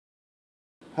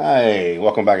Hi,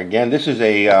 welcome back again. This is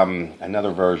a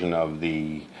another version of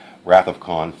the Wrath of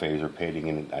Khan phaser painting,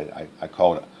 and I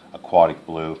call it aquatic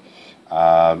blue.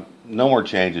 No more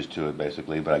changes to it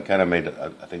basically, but I kind of made I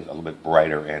think a little bit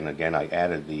brighter. And again, I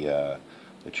added the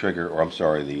trigger, or I'm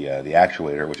sorry, the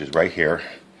actuator, which is right here.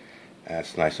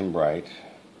 That's nice and bright.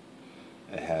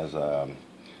 It has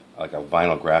like a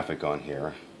vinyl graphic on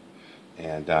here,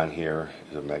 and down here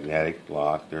is a magnetic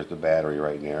lock. There's the battery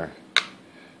right in there.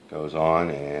 Goes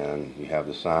on, and you have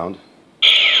the sound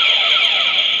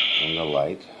and the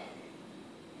light.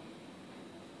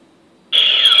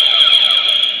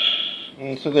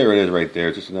 And so there it is right there.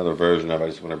 It's just another version of it. I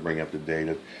just want to bring up to date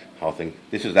of how things.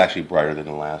 This is actually brighter than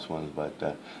the last ones, but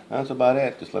that's about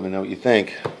it. Just let me know what you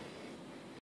think.